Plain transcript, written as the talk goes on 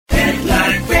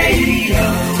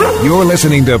You're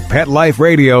listening to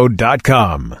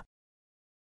PetLifeRadio.com.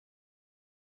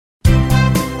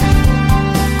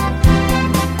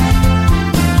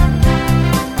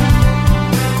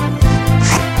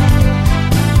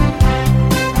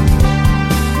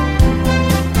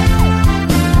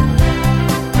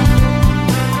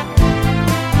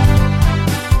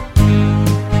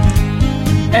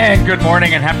 And good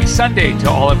morning and happy Sunday to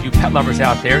all of you pet lovers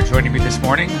out there joining me this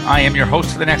morning. I am your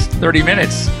host for the next 30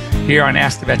 minutes here on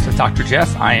Ask the Vets with Dr.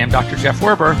 Jeff. I am Dr. Jeff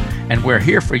Werber, and we're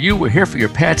here for you. We're here for your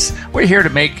pets. We're here to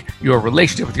make your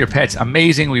relationship with your pets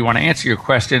amazing. We want to answer your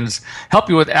questions, help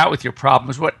you out with your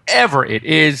problems, whatever it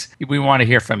is. We want to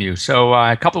hear from you. So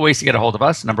a couple of ways to get a hold of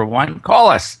us. Number one, call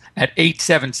us at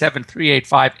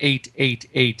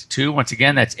 877-385-8882. Once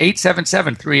again, that's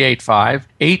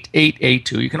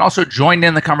 877-385-8882. You can also join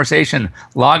in the conversation.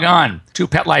 Log on to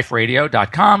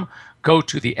PetLifeRadio.com. Go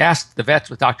to the Ask the Vets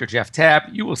with Dr. Jeff tab.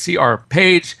 You will see our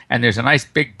page, and there's a nice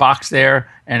big box there,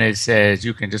 and it says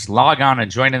you can just log on and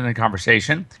join in the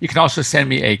conversation. You can also send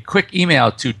me a quick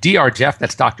email to drjeff,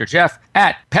 that's Dr. Jeff,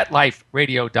 at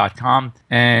PetLifeRadio.com,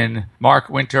 and Mark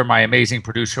Winter, my amazing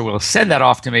producer, will send that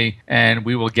off to me, and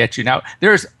we will get you. Now,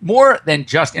 there's more than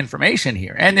just information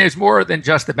here, and there's more than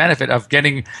just the benefit of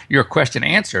getting your question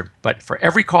answered, but for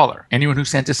every caller, anyone who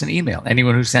sends us an email,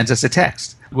 anyone who sends us a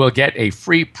text, will get a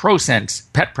free ProSense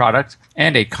pet product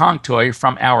and a Kong toy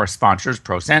from our sponsors,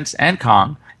 ProSense and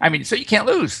Kong. I mean, so you can't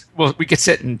lose. Well, we can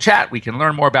sit and chat. We can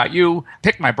learn more about you,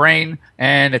 pick my brain,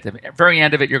 and at the very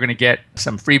end of it, you're going to get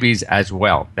some freebies as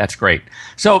well. That's great.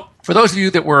 So for those of you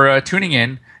that were tuning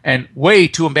in and way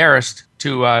too embarrassed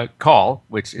to call,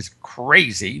 which is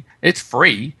crazy, it's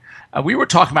free. We were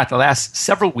talking about the last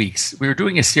several weeks. We were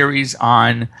doing a series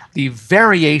on the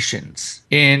variations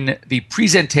in the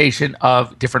presentation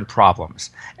of different problems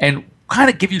and kind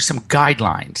of give you some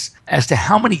guidelines as to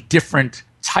how many different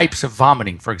types of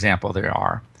vomiting, for example, there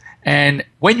are, and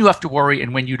when you have to worry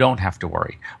and when you don't have to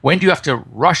worry. When do you have to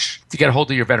rush to get a hold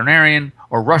of your veterinarian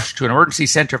or rush to an emergency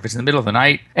center if it's in the middle of the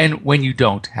night, and when you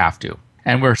don't have to.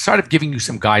 And we're sort of giving you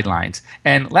some guidelines.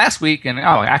 And last week, and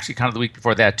actually kind of the week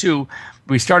before that too,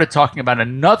 we started talking about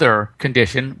another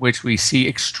condition which we see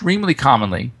extremely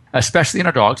commonly, especially in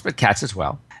our dogs, but cats as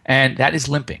well, and that is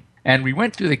limping. And we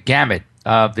went through the gamut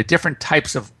of the different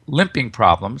types of limping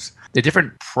problems, the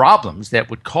different problems that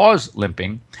would cause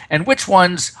limping, and which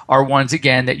ones are ones,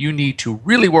 again, that you need to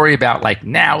really worry about, like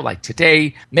now, like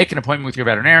today, make an appointment with your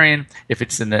veterinarian. If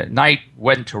it's in the night,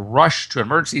 when to rush to an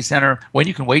emergency center, when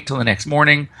you can wait till the next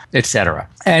morning, etc.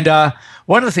 And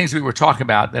one of the things we were talking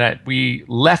about that we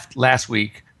left last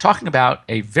week, talking about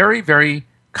a very, very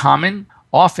common,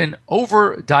 often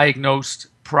overdiagnosed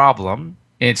problem,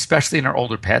 especially in our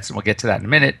older pets, and we'll get to that in a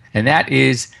minute, and that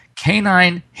is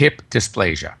canine hip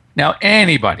dysplasia. Now,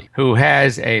 anybody who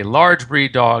has a large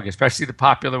breed dog, especially the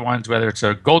popular ones, whether it's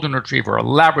a golden retriever, a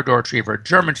Labrador retriever, a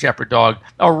German shepherd dog,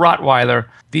 a Rottweiler,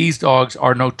 these dogs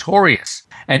are notorious.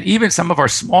 And even some of our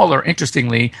smaller,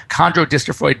 interestingly,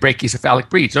 chondrodystrophoid brachycephalic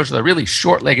breeds, those are the really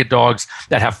short-legged dogs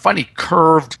that have funny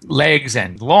curved legs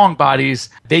and long bodies,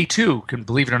 they too can,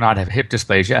 believe it or not, have hip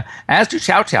dysplasia, as do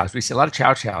chow chows. We see a lot of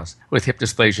chow chows with hip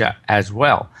dysplasia as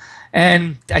well.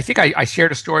 And I think I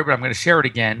shared a story, but I'm going to share it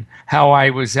again, how I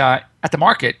was at the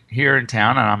market here in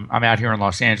town, and I'm out here in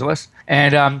Los Angeles,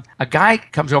 and a guy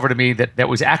comes over to me that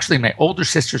was actually in my older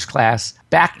sister's class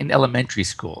back in elementary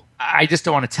school. I just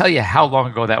don't want to tell you how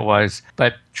long ago that was,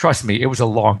 but trust me, it was a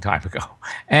long time ago.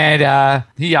 And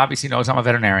he obviously knows I'm a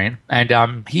veterinarian,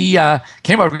 and he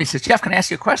came over to me and says, "Jeff, can I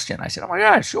ask you a question?" I said, "Oh my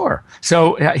God, sure."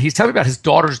 So he's telling me about his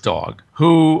daughter's dog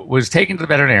who was taken to the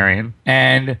veterinarian,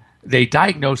 and they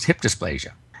diagnosed hip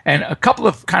dysplasia. And a couple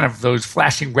of kind of those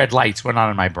flashing red lights went on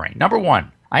in my brain. Number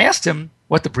one, I asked him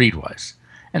what the breed was.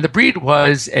 And the breed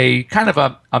was a kind of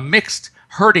a mixed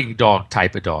herding dog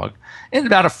type of dog in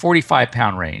about a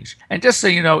 45-pound range. And just so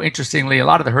you know, interestingly, a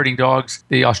lot of the herding dogs,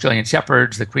 the Australian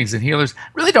Shepherds, the Queensland Heelers,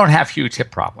 really don't have huge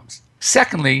hip problems.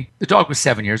 Secondly, the dog was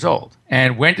 7 years old.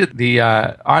 And when did the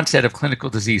onset of clinical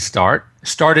disease start?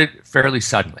 Started fairly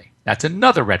suddenly. That's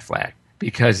another red flag.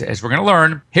 Because as we're going to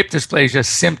learn, hip dysplasia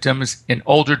symptoms in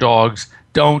older dogs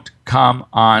don't come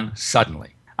on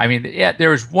suddenly. I mean, yeah,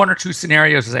 there's one or two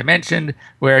scenarios, as I mentioned,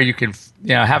 where you can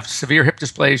have severe hip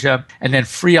dysplasia and then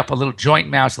free up a little joint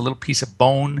mouse, a little piece of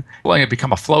bone,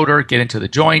 become a floater, get into the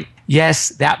joint. Yes,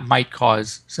 that might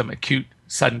cause some acute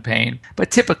sudden pain, but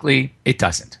typically it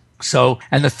doesn't. So,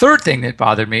 and the third thing that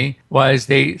bothered me was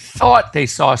they thought they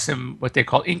saw some, what they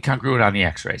call incongruent on the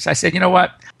x-rays. I said, you know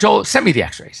what, Joel, send me the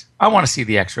x-rays. I want to see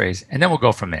the x-rays, and then we'll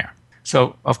go from there.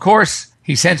 So, of course,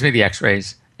 he sends me the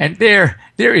x-rays, and there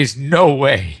is no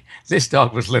way this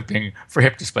dog was limping for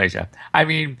hip dysplasia. I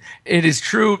mean, it is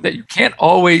true that you can't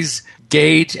always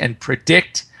gauge and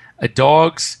predict a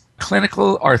dog's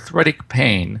clinical arthritic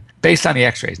pain based on the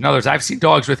x-rays. In other words, I've seen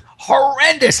dogs with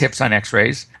horrendous hips on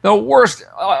x-rays, the worst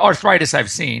arthritis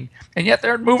I've seen, and yet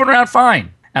they're moving around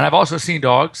fine. And I've also seen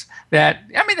dogs that,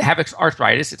 they have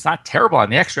arthritis. It's not terrible on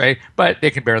the x-ray, but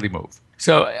they can barely move.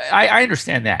 So I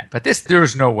understand that. But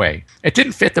there's no way. It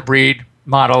didn't fit the breed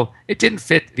model. It didn't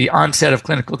fit the onset of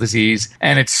clinical disease,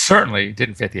 and it certainly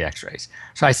didn't fit the x-rays.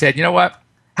 So I said, you know what?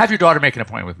 Have your daughter make an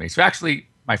appointment with me. So actually,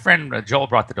 my friend Joel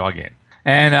brought the dog in.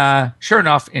 And sure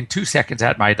enough, in 2 seconds I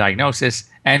had my diagnosis,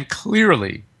 and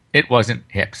clearly it wasn't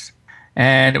hips.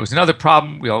 And it was another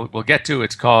problem we'll get to.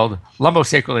 It's called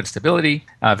lumbosacral instability,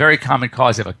 a very common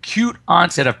cause of acute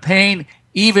onset of pain,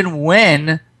 even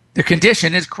when the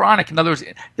condition is chronic. In other words,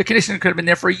 the condition could have been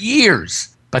there for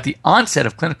years, but the onset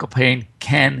of clinical pain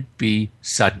can be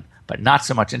sudden, but not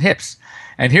so much in hips.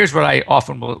 And here's what I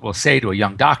often will say to a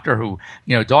young doctor who,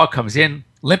 dog comes in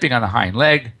limping on the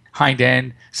hind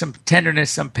end, some tenderness,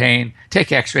 some pain,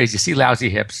 take x-rays, you see lousy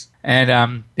hips,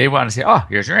 and they want to say, oh,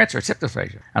 here's your answer, it's hip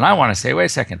dysplasia. And I want to say, wait a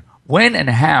second, when and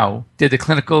how did the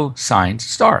clinical signs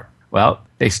start? Well,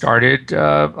 they started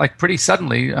pretty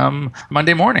suddenly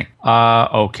Monday morning.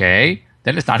 Okay,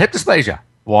 then it's not hip dysplasia.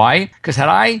 Why? Because had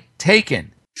I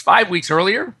taken 5 weeks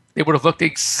earlier, they would have looked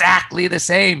exactly the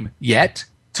same. Yet,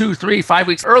 2, 3, 5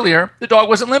 weeks earlier, the dog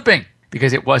wasn't limping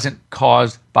because it wasn't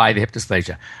caused by the hip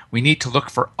dysplasia. We need to look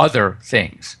for other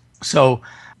things. So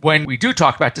when we do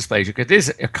talk about dysplasia, because it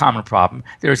is a common problem,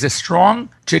 there is a strong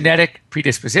genetic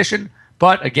predisposition.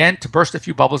 But again, to burst a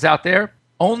few bubbles out there,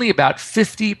 only about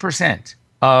 50%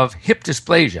 of hip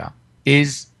dysplasia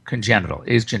is congenital,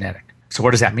 is genetic. So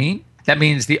what does that mean? That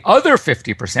means the other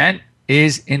 50%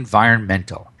 is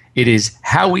environmental. It is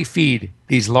how we feed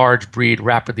these large breed,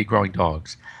 rapidly growing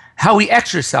dogs, how we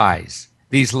exercise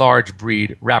these large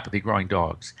breed, rapidly growing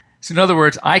dogs. So in other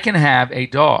words, I can have a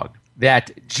dog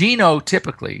that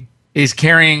genotypically is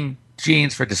carrying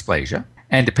genes for dysplasia,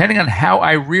 and depending on how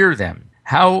I rear them,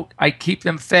 how I keep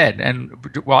them fed, and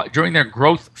during their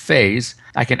growth phase,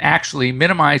 I can actually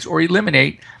minimize or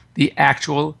eliminate the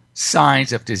actual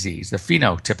signs of disease, the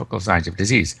phenotypical signs of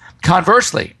disease.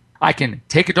 Conversely, I can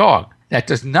take a dog that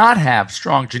does not have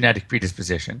strong genetic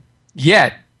predisposition,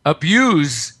 yet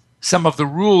abuse some of the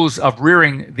rules of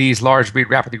rearing these large breed,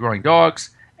 rapidly growing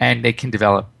dogs, and they can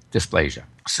develop dysplasia.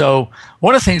 So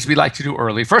one of the things we like to do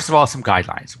early, first of all, some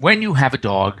guidelines. When you have a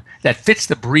dog that fits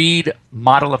the breed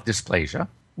model of dysplasia,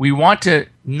 we want to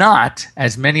not,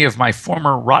 as many of my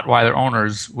former Rottweiler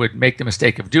owners would make the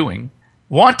mistake of doing,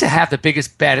 want to have the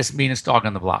biggest, baddest, meanest dog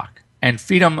on the block and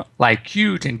feed him like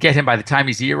huge and get him by the time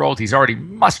he's a year old. He's already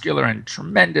muscular and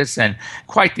tremendous and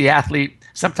quite the athlete,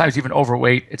 sometimes even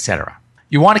overweight, etc.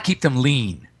 You want to keep them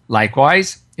lean.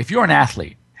 Likewise, if you're an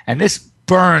athlete, and this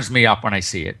burns me up when I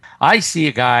see it, I see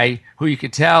a guy who you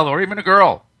can tell, or even a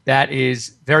girl, that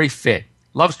is very fit,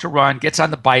 loves to run, gets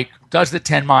on the bike, does the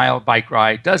 10-mile bike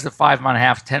ride, does the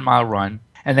 5.5, 10-mile run,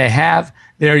 and they have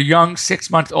their young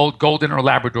 6-month-old Golden or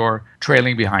Labrador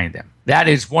trailing behind them. That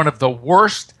is one of the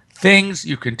worst things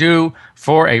you can do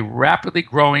for a rapidly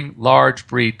growing large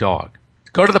breed dog.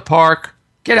 Go to the park,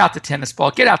 get out the tennis ball,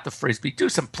 get out the frisbee, do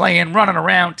some playing, running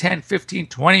around 10, 15,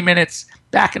 20 minutes,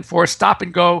 back and forth, stop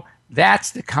and go. That's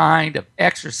the kind of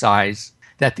exercise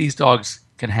that these dogs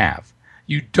can have.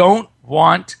 You don't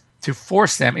want to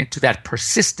force them into that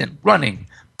persistent running,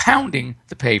 pounding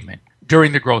the pavement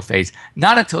during the growth phase,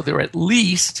 not until they're at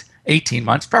least 18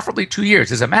 months, preferably 2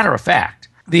 years. As a matter of fact,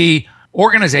 the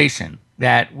organization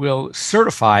that will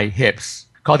certify hips,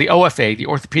 called the OFA, the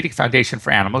Orthopedic Foundation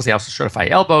for Animals, they also certify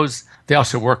elbows. They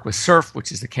also work with CERF,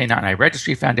 which is the Canine Eye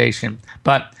Registry Foundation.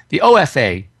 But the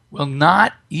OFA will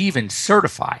not even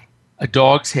certify a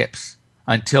dog's hips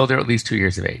until they're at least 2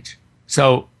 years of age.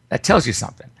 So that tells you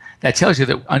something. That tells you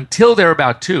that until they're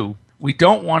about 2, we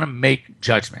don't want to make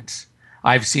judgments.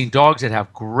 I've seen dogs that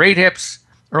have great hips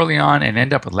early on and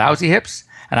end up with lousy hips.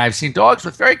 And I've seen dogs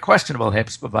with very questionable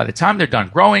hips, but by the time they're done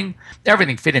growing,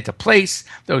 everything fit into place.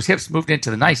 Those hips moved into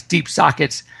the nice deep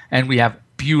sockets, and we have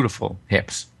beautiful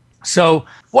hips. So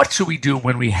what should we do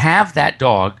when we have that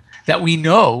dog that we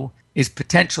know is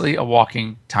potentially a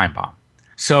walking time bomb?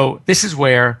 So this is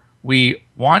where we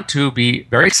want to be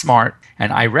very smart,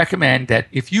 and I recommend that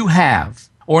if you have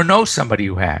or know somebody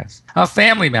who has, a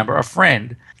family member, a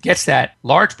friend, gets that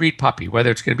large breed puppy, whether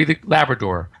it's going to be the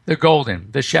Labrador, the Golden,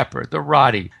 the Shepherd, the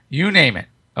Rottie, you name it,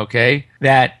 okay,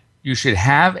 that you should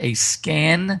have a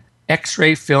scan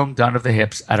X-ray film done of the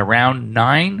hips at around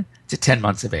 9 to 10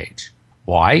 months of age.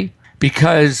 Why?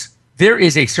 Because there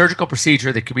is a surgical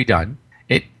procedure that can be done.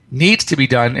 needs to be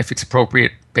done if it's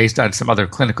appropriate based on some other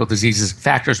clinical diseases,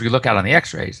 factors we look at on the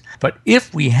x-rays. But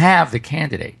if we have the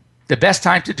candidate, the best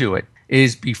time to do it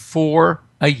is before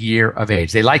a year of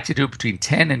age. They like to do it between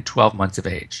 10 and 12 months of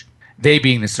age, they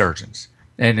being the surgeons.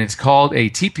 And it's called a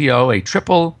TPO, a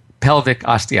triple pelvic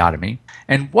osteotomy.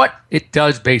 And what it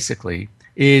does basically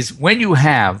is when you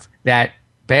have that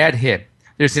bad hip,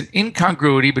 there's an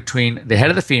incongruity between the head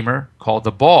of the femur, called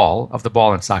the ball of the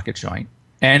ball and socket joint,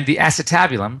 and the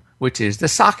acetabulum, which is the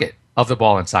socket of the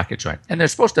ball and socket joint. And they're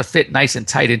supposed to fit nice and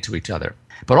tight into each other.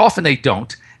 But often they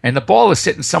don't. And the ball is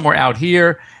sitting somewhere out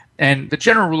here. And the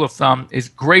general rule of thumb is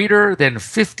greater than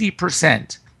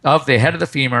 50% of the head of the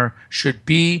femur should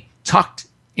be tucked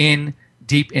in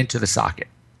deep into the socket.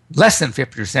 Less than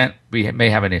 50%, we may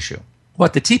have an issue.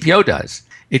 What the TPO does,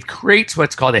 it creates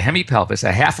what's called a hemipelvis,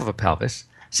 a half of a pelvis.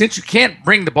 Since you can't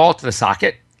bring the ball to the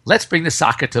socket, let's bring the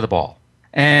socket to the ball.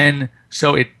 And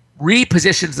so it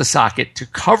repositions the socket to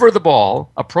cover the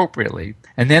ball appropriately,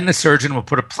 and then the surgeon will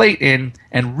put a plate in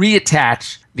and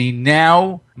reattach the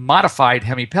now modified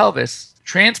hemipelvis,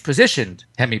 transpositioned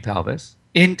hemipelvis,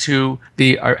 into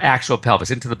the actual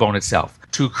pelvis, into the bone itself,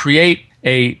 to create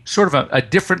a sort of a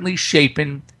differently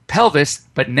shapen pelvis,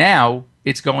 but now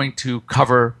it's going to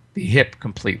cover the hip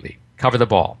completely, cover the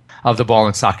ball of the ball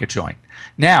and socket joint.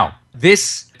 Now,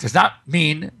 this does not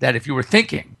mean that if you were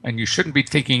thinking, and you shouldn't be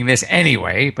thinking this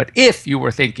anyway, but if you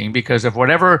were thinking because of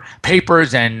whatever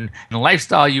papers and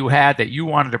lifestyle you had that you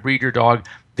wanted to breed your dog,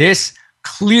 this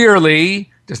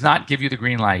clearly does not give you the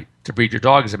green light to breed your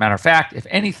dog. As a matter of fact, if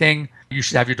anything, you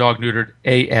should have your dog neutered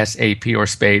ASAP or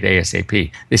spayed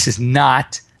ASAP. This is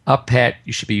not a pet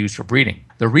you should be used for breeding.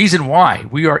 The reason why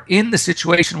we are in the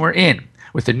situation we're in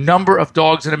with the number of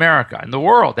dogs in America and the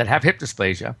world that have hip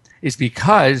dysplasia is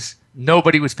because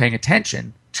nobody was paying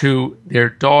attention to their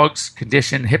dog's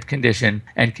condition, hip condition,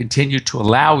 and continued to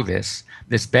allow this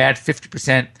bad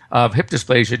 50% of hip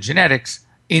dysplasia genetics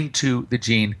into the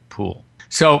gene pool.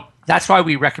 So that's why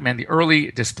we recommend the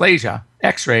early dysplasia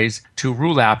x-rays to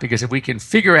rule out, because if we can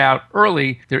figure out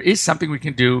early, there is something we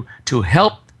can do to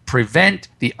help prevent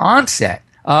the onset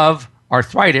of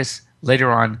arthritis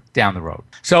later on down the road.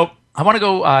 So I want to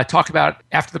go talk about,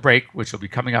 after the break, which will be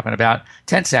coming up in about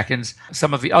 10 seconds,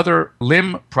 some of the other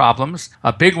limb problems.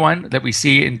 A big one that we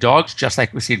see in dogs, just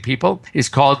like we see in people, is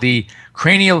called the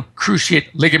cranial cruciate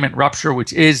ligament rupture,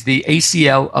 which is the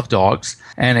ACL of dogs.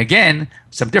 And again,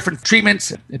 some different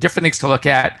treatments, different things to look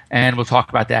at, and we'll talk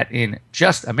about that in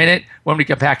just a minute when we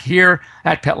get back here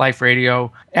at Pet Life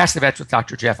Radio. Ask the Vets with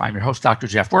Dr. Jeff. I'm your host, Dr.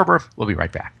 Jeff Werber. We'll be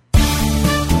right back.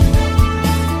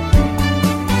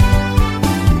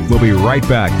 We'll be right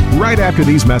back, right after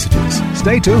these messages.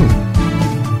 Stay tuned.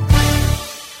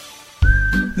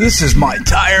 This is my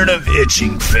tired of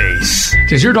itching face.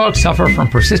 Does your dog suffer from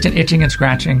persistent itching and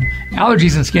scratching?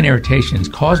 Allergies and skin irritations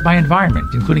caused by environment,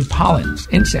 including pollens,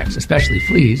 insects, especially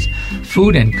fleas,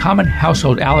 food, and common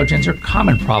household allergens are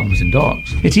common problems in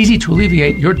dogs. It's easy to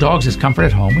alleviate your dog's discomfort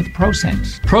at home with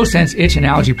ProSense. ProSense itch and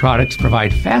allergy products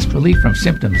provide fast relief from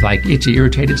symptoms like itchy,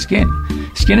 irritated skin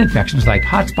infections like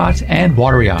hot spots, and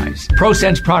watery eyes.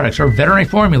 ProSense products are veterinary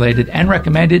formulated and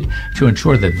recommended to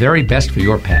ensure the very best for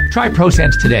your pet. Try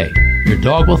ProSense today. Your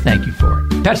dog will thank you for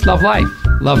it. Pets love life.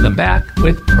 Love them back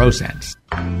with ProSense.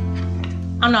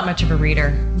 I'm not much of a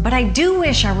reader, but I do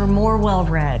wish I were more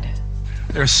well-read.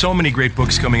 There are so many great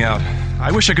books coming out.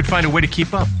 I wish I could find a way to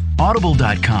keep up.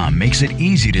 Audible.com makes it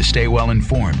easy to stay well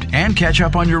informed and catch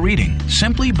up on your reading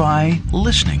simply by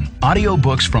listening.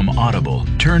 Audiobooks from Audible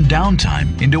turn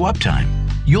downtime into uptime.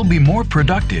 You'll be more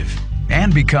productive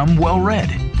and become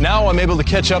well-read. Now I'm able to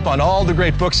catch up on all the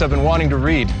great books I've been wanting to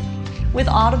read. With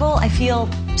Audible, I feel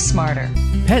smarter.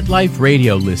 Pet Life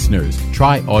Radio listeners,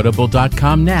 try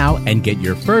Audible.com now and get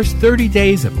your first 30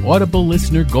 days of Audible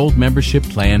Listener Gold membership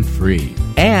plan free.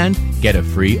 And get a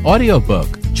free audiobook.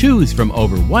 Choose from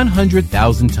over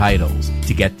 100,000 titles.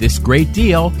 To get this great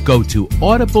deal, go to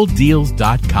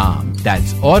audibledeals.com.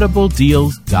 That's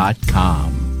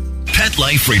audibledeals.com. Pet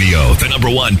Life Radio, the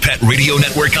 #1 pet radio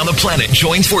network on the planet,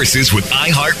 joins forces with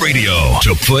iHeartRadio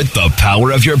to put the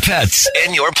power of your pets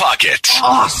in your pocket.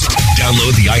 Awesome!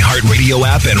 Download the iHeartRadio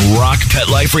app and rock Pet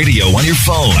Life Radio on your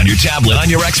phone, on your tablet, on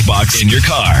your Xbox, in your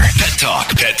car. Pet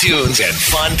talk, pet tunes, and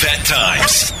fun pet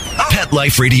times. Pet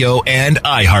Life Radio and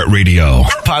iHeartRadio.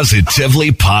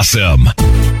 Positively Possum.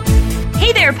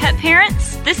 Hey there, pet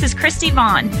parents. This is Christy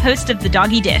Vaughn, host of The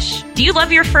Doggy Dish. Do you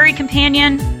love your furry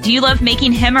companion? Do you love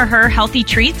making him or her healthy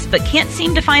treats but can't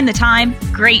seem to find the time?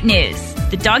 Great news.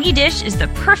 The Doggy Dish is the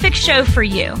perfect show for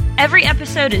you. Every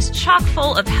episode is chock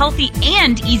full of healthy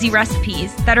and easy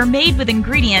recipes that are made with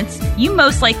ingredients you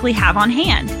most likely have on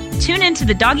hand. Tune into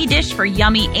the Doggy Dish for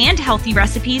yummy and healthy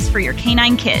recipes for your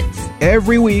canine kids.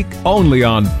 Every week, only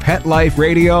on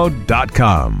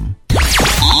PetLifeRadio.com.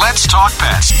 Let's talk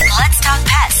pets Let's talk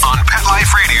pets on Pet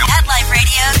Life Radio. Pet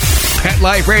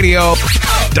Life Radio.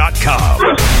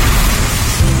 PetLifeRadio.com.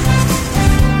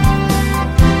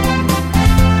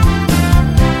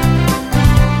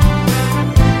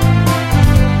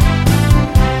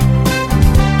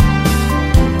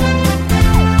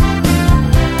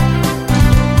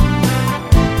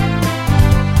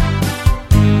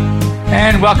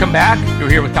 And welcome back. You're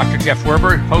here with Dr. Jeff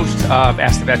Werber, host of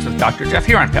Ask the Vets with Dr. Jeff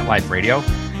here on Pet Life Radio.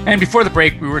 And before the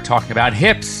break, we were talking about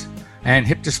hips and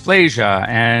hip dysplasia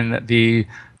and the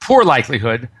poor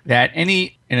likelihood that in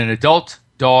an adult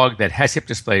dog that has hip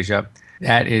dysplasia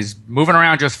that is moving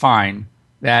around just fine,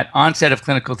 that onset of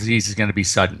clinical disease is going to be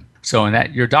sudden. So in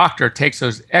that your doctor takes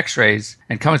those x-rays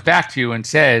and comes back to you and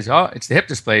says, oh, it's the hip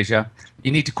dysplasia,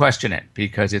 you need to question it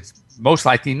because it's most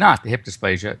likely not the hip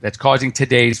dysplasia that's causing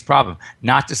today's problem.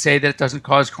 Not to say that it doesn't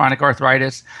cause chronic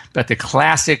arthritis, but the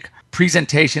classic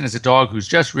presentation is a dog who's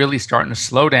just really starting to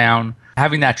slow down,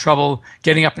 having that trouble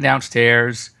getting up and down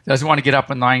stairs, doesn't want to get up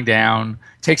and lying down,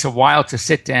 takes a while to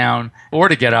sit down or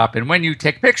to get up. And when you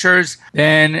take pictures,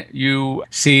 then you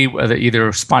see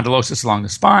either spondylosis along the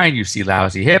spine, you see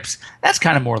lousy hips. That's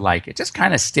kind of more like it. Just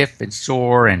kind of stiff and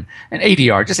sore and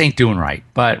ADR just ain't doing right.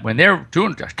 But when they're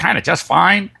doing kind of just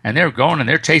fine and they're going and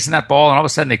they're chasing that ball and all of a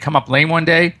sudden they come up lame one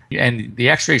day and the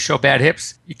x-rays show bad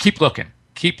hips, you keep looking.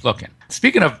 Keep looking.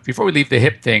 Speaking of, before we leave the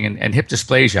hip thing and hip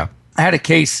dysplasia, I had a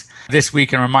case this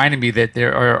week and reminded me that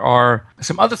there are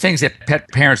some other things that pet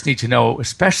parents need to know,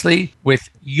 especially with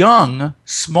young,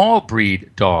 small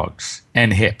breed dogs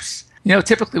and hips. You know,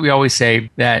 typically we always say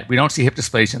that we don't see hip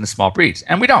dysplasia in the small breeds,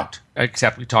 and we don't,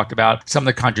 except we talked about some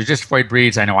of the chondrogystoid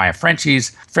breeds. I know I have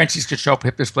Frenchies. Frenchies can show up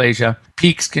with hip dysplasia.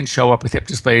 Peaks can show up with hip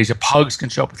dysplasia. Pugs can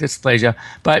show up with hip dysplasia.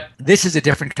 But this is a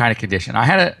different kind of condition. I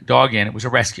had a dog in. It was a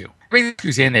rescue. Bring the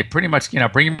rescues in. They pretty much,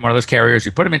 bring him in one of those carriers.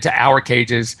 We put him into our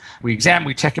cages. We examine.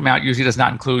 We check him out. Usually does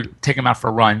not include take him out for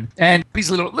a run. And these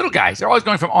little guys, they're always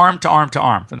going from arm to arm to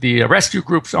arm. From the rescue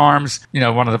group's arms,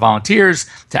 one of the volunteers,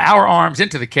 to our arms,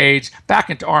 into the cage, back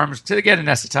into arms, to get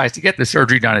anesthetized, to get the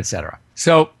surgery done, etc.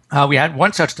 So we had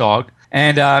one such dog,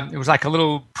 and it was like a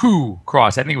little poo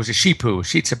cross. I think it was a Shih Tzu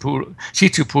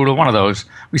poodle, one of those.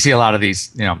 We see a lot of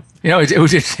these, it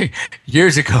was just,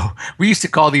 years ago, we used to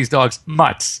call these dogs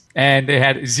mutts, and they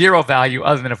had zero value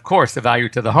other than, of course, the value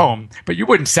to the home, but you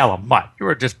wouldn't sell a mutt. You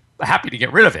were just happy to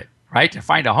get rid of it. Right? To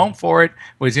find a home for it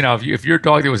was, if your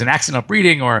dog, there was an accidental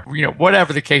breeding or,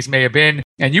 whatever the case may have been,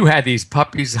 and you had these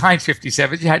puppies, Heinz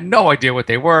 57s, you had no idea what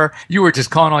they were. You were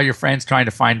just calling all your friends trying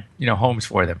to find, homes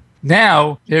for them.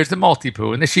 Now there's the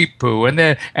multi-poo and the sheep poo and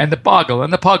the boggle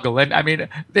and the puggle. And I mean,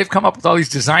 they've come up with all these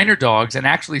designer dogs and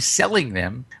actually selling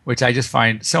them, which I just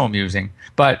find so amusing.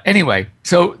 But anyway,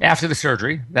 so after the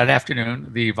surgery that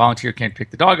afternoon, the volunteer came to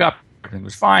pick the dog up. Everything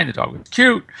was fine. The dog was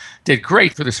cute, did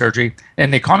great for the surgery.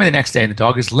 And they call me the next day and the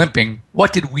dog is limping.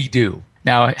 What did we do?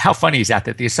 Now, how funny is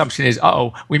that the assumption is,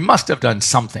 we must have done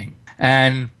something.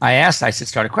 And I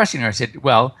started questioning her. I said,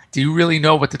 well, do you really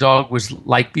know what the dog was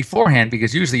like beforehand?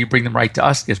 Because usually you bring them right to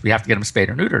us because we have to get them spayed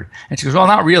or neutered. And she goes, well,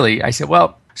 not really. I said,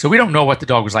 well, so we don't know what the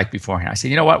dog was like beforehand. I said,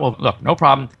 you know what? Well, look, no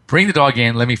problem. Bring the dog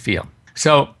in. Let me feel.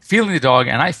 So feeling the dog,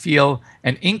 and I feel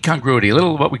an incongruity, a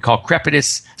little what we call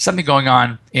crepitus, something going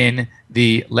on in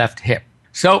the left hip.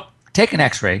 So take an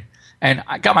x-ray, and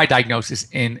I got my diagnosis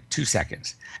in 2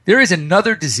 seconds. There is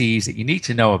another disease that you need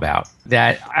to know about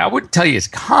that I wouldn't tell you is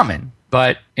common,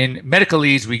 but in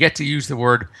medicalese, we get to use the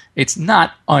word, it's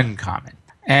not uncommon.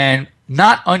 And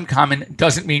not uncommon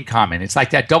doesn't mean common. It's like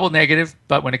that double negative,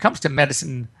 but when it comes to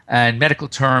medicine and medical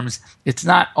terms, it's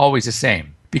not always the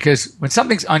same. Because when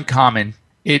something's uncommon,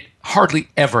 it hardly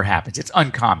ever happens. It's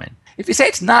uncommon. If you say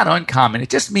it's not uncommon, it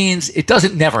just means it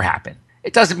doesn't never happen.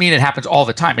 It doesn't mean it happens all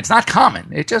the time. It's not common.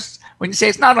 It just, when you say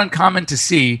it's not uncommon to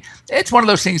see, it's one of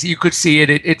those things that you could see it.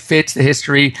 It fits the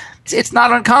history. It's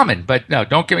not uncommon. But no,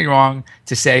 don't get me wrong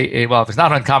to say, well, if it's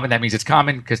not uncommon, that means it's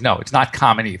common. Because no, it's not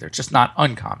common either. It's just not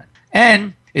uncommon.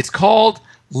 And it's called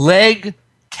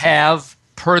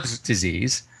Legg-Calvé-Perthes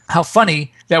disease. How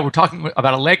funny that we're talking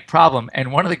about a leg problem,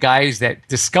 and one of the guys that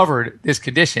discovered this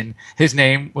condition, his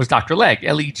name was Dr. Legg,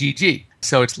 L-E-G-G.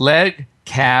 So it's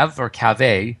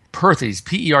Legg-Calvé-Perthes,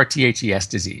 P-E-R-T-H-E-S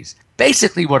disease.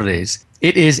 Basically what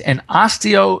it is an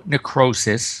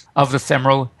osteonecrosis of the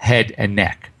femoral head and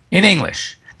neck. In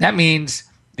English, that means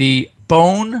the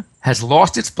bone has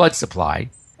lost its blood supply,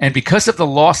 and because of the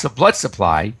loss of blood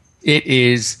supply, it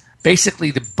is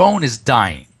basically the bone is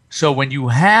dying. So when you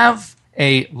have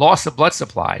a loss of blood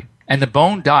supply, and the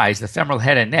bone dies, the femoral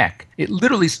head and neck, it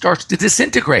literally starts to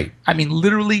disintegrate. I mean,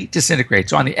 literally disintegrate.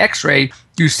 So on the x-ray,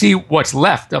 you see what's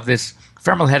left of this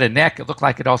femoral head and neck. It looked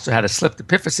like it also had a slipped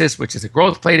epiphysis, which is a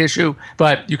growth plate issue,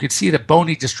 but you could see the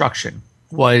bony destruction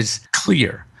was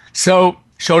clear. So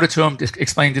showed it to him,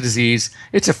 explained the disease.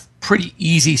 It's a pretty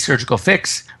easy surgical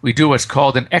fix. We do what's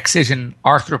called an excision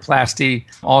arthroplasty,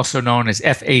 also known as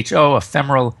FHO, a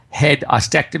femoral head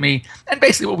ostectomy. And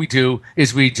basically what we do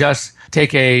is we just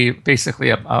take basically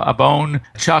a bone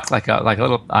chuck, like a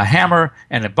little hammer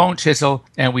and a bone chisel,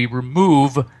 and we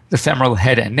remove the femoral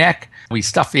head and neck. We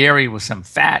stuff the area with some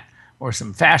fat or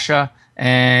some fascia,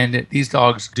 and these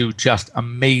dogs do just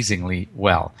amazingly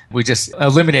well. We're just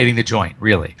eliminating the joint,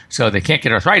 really. So they can't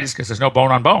get arthritis because there's no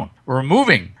bone on bone. We're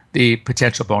removing the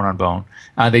potential bone on bone.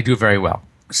 They do very well.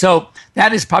 So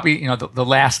that is probably the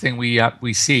last thing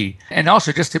we see. And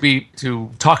also just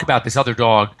to talk about this other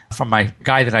dog from my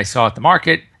guy that I saw at the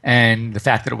market, and the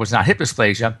fact that it was not hip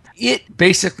dysplasia. It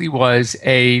basically was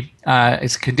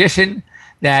it's a condition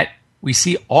that we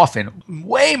see often,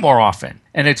 way more often.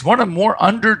 And it's one of the more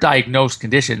underdiagnosed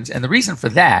conditions. And the reason for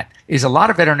that is a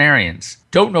lot of veterinarians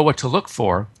don't know what to look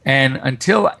for. And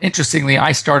until, interestingly,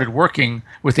 I started working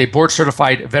with a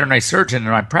board-certified veterinary surgeon in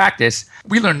my practice,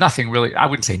 we learned nothing really, I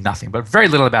wouldn't say nothing, but very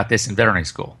little about this in veterinary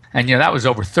school. And, that was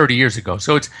over 30 years ago.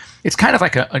 So it's kind of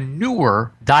like a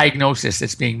newer diagnosis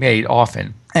that's being made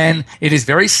often. And it is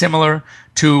very similar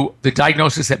to the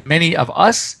diagnosis that many of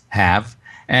us have.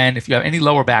 And if you have any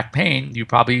lower back pain, you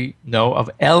probably know of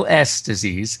LS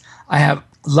disease. I have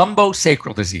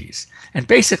lumbosacral disease. And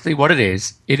basically what it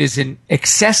is an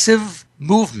excessive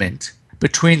movement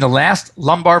between the last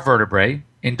lumbar vertebrae.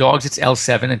 In dogs, it's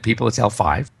L7, and people, it's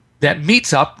L5, that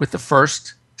meets up with the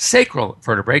first sacral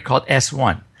vertebrae called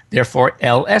S1. Therefore,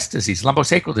 LS disease,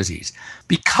 lumbosacral disease.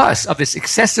 Because of this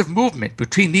excessive movement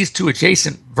between these two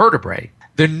adjacent vertebrae,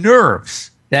 the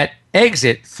nerves that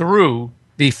exit through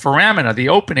the foramina, the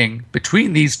opening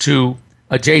between these two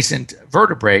adjacent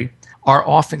vertebrae, are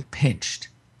often pinched.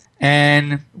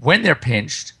 And when they're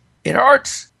pinched, it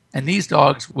hurts. And these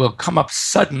dogs will come up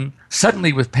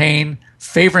suddenly with pain,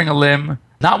 favoring a limb,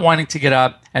 not wanting to get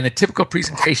up. And the typical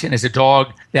presentation is a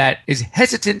dog that is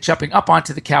hesitant jumping up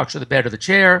onto the couch or the bed or the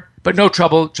chair, but no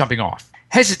trouble jumping off.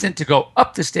 Hesitant to go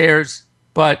up the stairs,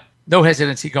 but no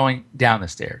hesitancy going down the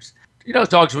stairs.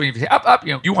 Dogs will even say, up,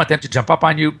 you want them to jump up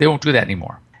on you. They won't do that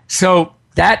anymore. So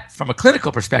that, from a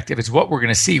clinical perspective, is what we're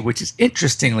going to see, which is,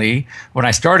 interestingly, when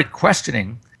I started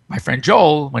questioning my friend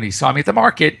Joel, when he saw me at the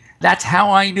market, that's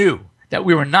how I knew that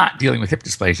we were not dealing with hip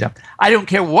dysplasia. I don't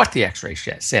care what the x-ray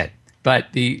said, but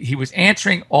he was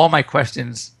answering all my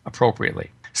questions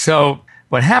appropriately. So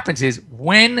what happens is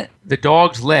when the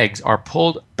dog's legs are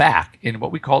pulled back in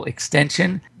what we call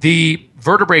extension, the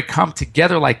vertebrae come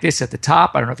together like this at the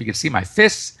top. I don't know if you can see my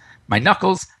fists, my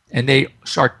knuckles, and they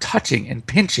start touching and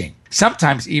pinching.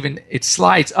 Sometimes even it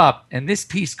slides up, and this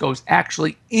piece goes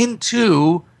actually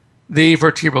into the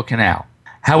vertebral canal.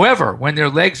 However, when their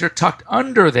legs are tucked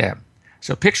under them,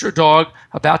 so picture a dog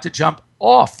about to jump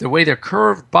off, the way their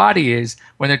curved body is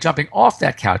when they're jumping off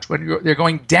that couch, when they're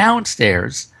going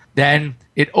downstairs, then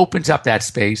it opens up that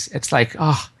space. It's like,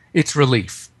 it's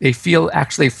relief. They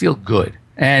actually feel good.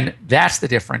 And that's the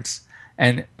difference.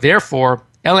 And therefore,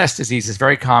 LS disease is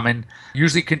very common,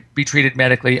 usually can be treated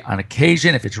medically. On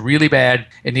occasion, if it's really bad,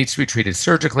 it needs to be treated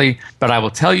surgically. But I will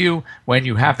tell you, when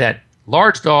you have that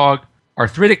large dog,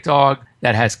 arthritic dog,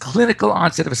 that has clinical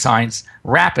onset of signs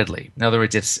rapidly, in other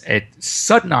words, it's a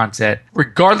sudden onset,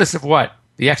 regardless of what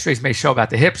the x-rays may show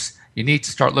about the hips, you need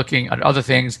to start looking at other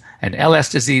things, and LS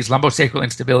disease, lumbosacral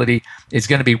instability, is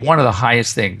going to be one of the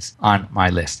highest things on my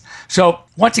list. So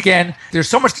once again, there's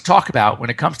so much to talk about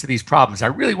when it comes to these problems. I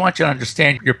really want you to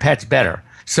understand your pets better.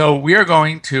 So we are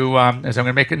going to, as I'm going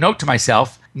to make a note to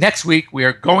myself, next week we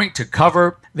are going to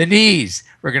cover the knees.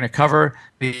 We're going to cover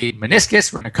the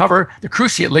meniscus. We're going to cover the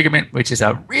cruciate ligament, which is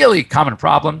a really common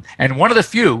problem, and one of the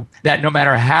few that no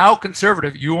matter how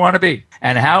conservative you want to be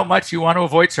and how much you want to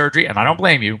avoid surgery, and I don't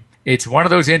blame you, it's one of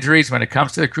those injuries when it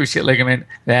comes to the cruciate ligament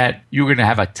that you're going to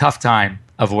have a tough time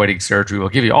avoiding surgery. We'll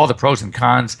give you all the pros and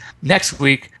cons next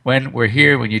week when we're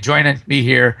here, when you join me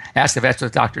here, Ask the Vets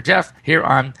with Dr. Jeff, here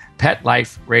on Pet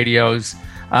Life Radios.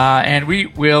 And we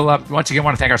will, once again,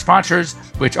 want to thank our sponsors,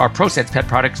 which are ProSense Pet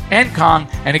Products and Kong.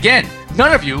 And again,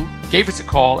 none of you gave us a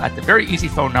call at the very easy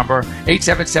phone number,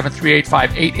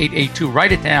 877-385-8882.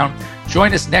 Write it down.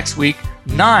 Join us next week,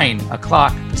 9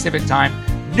 o'clock Pacific Time,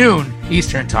 noon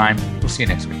Eastern Time. We'll see you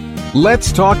next week.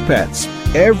 Let's Talk Pets,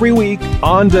 every week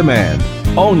on demand,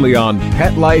 only on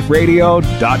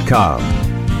PetLifeRadio.com.